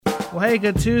Well, hey,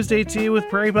 good Tuesday to you with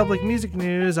Prairie Public Music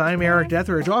News. I'm Eric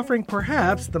Deathridge, offering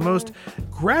perhaps the most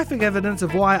graphic evidence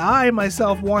of why I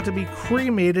myself want to be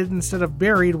cremated instead of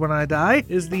buried when I die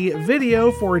is the video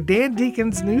for Dan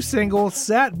Deacon's new single,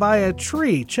 Sat by a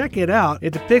Tree. Check it out.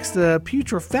 It depicts the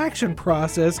putrefaction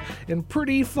process in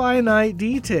pretty finite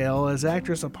detail as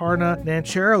actress Aparna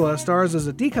Nancherla stars as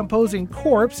a decomposing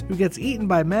corpse who gets eaten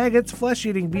by maggots,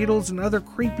 flesh-eating beetles, and other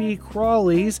creepy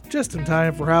crawlies just in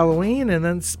time for Halloween, and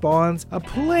then spawns a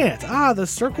plant. The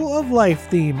Circle of Life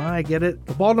theme. I get it.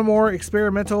 The Baltimore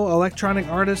experimental electronic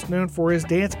artist known for his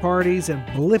dance parties and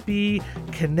blippy,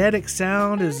 kinetic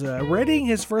sound is readying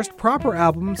his first proper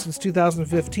album since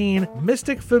 2015,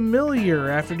 Mystic Familiar.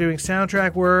 After doing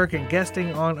soundtrack work and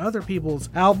guesting on other people's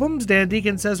albums, Dan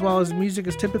Deacon says while his music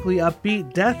is typically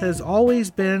upbeat, death has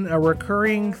always been a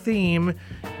recurring theme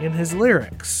in his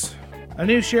lyrics. A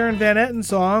new Sharon Van Etten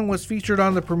song was featured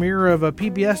on the premiere of a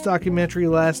PBS documentary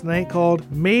last night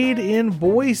called Made in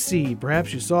Boise.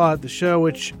 Perhaps you saw it. The show,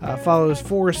 which follows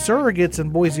 4 surrogates in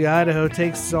Boise, Idaho,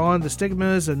 takes on the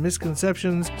stigmas and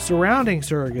misconceptions surrounding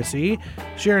surrogacy.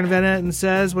 Sharon Van Etten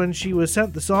says when she was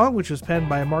sent the song, which was penned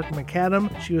by Mark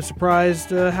McAdam, she was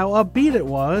surprised how upbeat it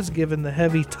was, given the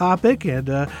heavy topic,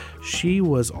 and she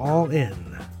was all in.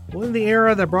 Well, in the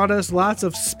era that brought us lots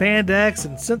of spandex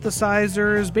and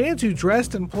synthesizers, bands who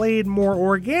dressed and played more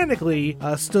organically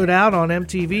stood out on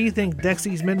MTV. Think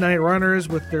Dexy's Midnight Runners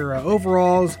with their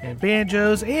overalls and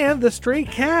banjos, and the Stray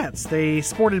Cats. They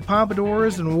sported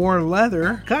pompadours and wore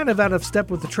leather, kind of out of step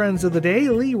with the trends of the day.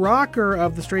 Lee Rocker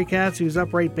of the Stray Cats, whose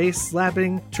upright bass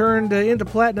slapping turned into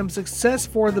platinum success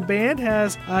for the band,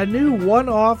 has a new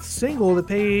one-off single that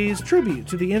pays tribute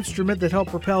to the instrument that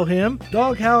helped propel him.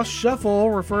 Doghouse Shuffle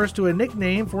refers to a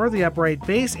nickname for the upright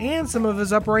bass and some of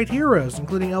his upright heroes,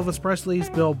 including Elvis Presley's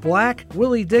Bill Black,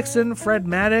 Willie Dixon, Fred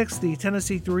Maddox, the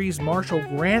Tennessee Three's Marshall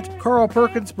Grant, Carl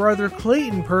Perkins' brother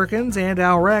Clayton Perkins, and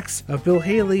Al Rex of Bill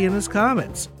Haley in his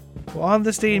Comets. Well, on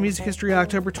this day in music history,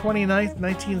 October 29th,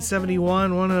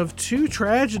 1971, one of 2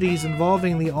 tragedies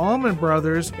involving the Allman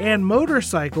Brothers and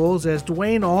motorcycles, as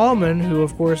Duane Allman, who,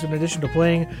 of course, in addition to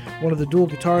playing one of the dual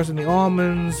guitars in the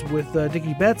Allmans with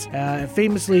Dickie Betts,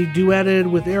 famously duetted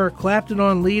with Eric Clapton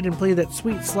on lead and played that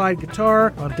sweet slide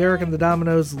guitar on Derek and the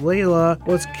Dominoes' Layla,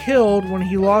 was killed when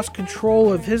he lost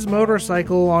control of his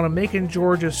motorcycle on a Macon,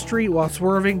 Georgia street while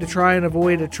swerving to try and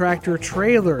avoid a tractor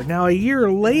trailer. Now, a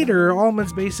year later,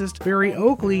 Allman's bassist Barry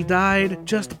Oakley died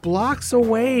just blocks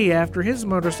away after his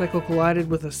motorcycle collided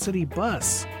with a city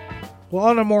bus. Well,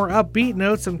 on a more upbeat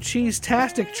note, some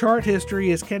cheese-tastic chart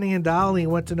history as Kenny and Dolly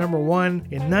went to number 1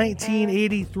 in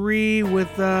 1983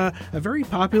 with a very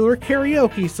popular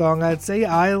karaoke song, I'd say,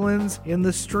 Islands in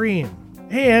the Stream.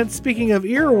 And speaking of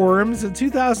earworms, in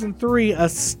 2003, a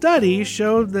study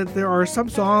showed that there are some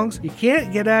songs you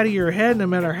can't get out of your head no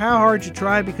matter how hard you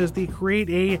try because they create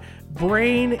a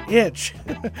brain itch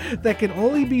that can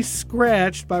only be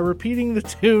scratched by repeating the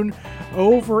tune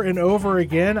over and over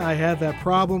again. I had that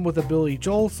problem with a Billy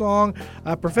Joel song.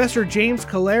 Professor James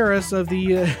Caleres of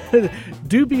the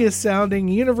dubious-sounding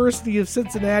University of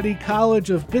Cincinnati College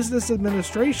of Business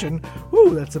Administration,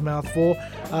 ooh, that's a mouthful,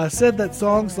 said that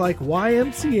songs like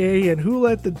YMCA and Who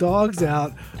Let the Dogs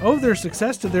Out owe their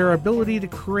success to their ability to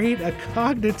create a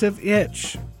cognitive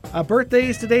itch.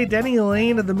 Birthdays today, Denny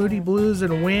Lane of the Moody Blues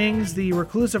and Wings, the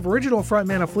reclusive original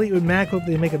frontman of Fleetwood Mac, hope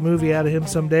they make a movie out of him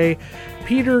someday,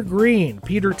 Peter Green,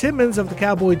 Peter Timmons of the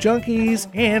Cowboy Junkies,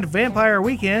 and Vampire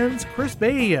Weekend's Chris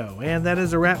Baio. And that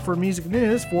is a wrap for music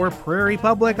news for Prairie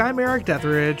Public. I'm Eric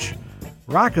Deathridge.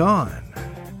 Rock on.